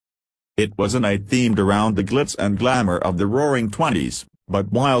It was a night themed around the glitz and glamour of the Roaring Twenties,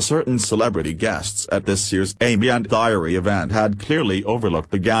 but while certain celebrity guests at this year's M.E.N Diary event had clearly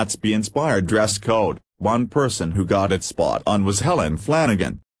overlooked the Gatsby-inspired dress code, one person who got it spot on was Helen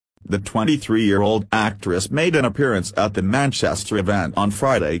Flanagan. The 23-year-old actress made an appearance at the Manchester event on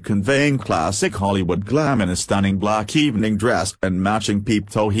Friday, conveying classic Hollywood glam in a stunning black evening dress and matching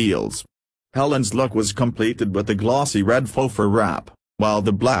peep-toe heels. Helen's look was completed with a glossy red faux fur wrap, while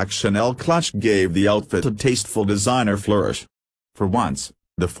the black Chanel clutch gave the outfit a tasteful designer flourish. For once,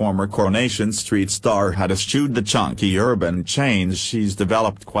 the former Coronation Street star had eschewed the chunky urban chains. She's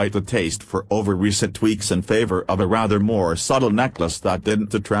developed quite a taste for over recent tweaks in favor of a rather more subtle necklace that didn't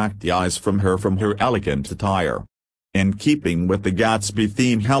detract the eyes from her elegant attire. In keeping with the Gatsby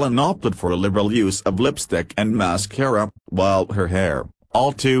theme, Helen opted for a liberal use of lipstick and mascara, while her hair,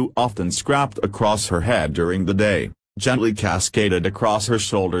 all too often scrapped across her head during the day, gently cascaded across her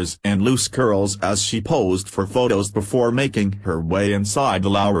shoulders in loose curls as she posed for photos before making her way inside the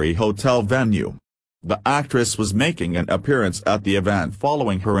Lowry Hotel venue. The actress was making an appearance at the event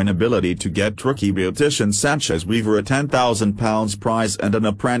following her inability to get rookie beautician Sanchez Weaver a £10,000 prize and an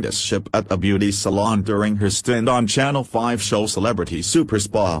apprenticeship at a beauty salon during her stint on Channel 5 show Celebrity Super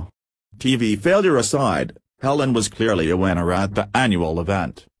Spa. TV failure aside, Helen was clearly a winner at the annual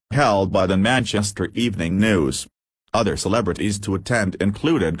event, held by the Manchester Evening News. Other celebrities to attend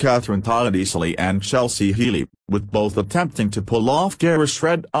included Catherine Tonelli and Chelsea Healy, with both attempting to pull off garish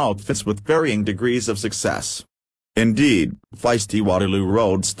red outfits with varying degrees of success. Indeed, feisty Waterloo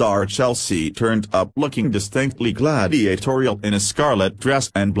Road star Chelsea turned up looking distinctly gladiatorial in a scarlet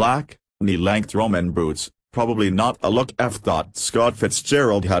dress and black, knee-length Roman boots, probably not a look Scott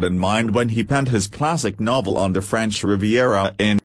Fitzgerald had in mind when he penned his classic novel on the French Riviera in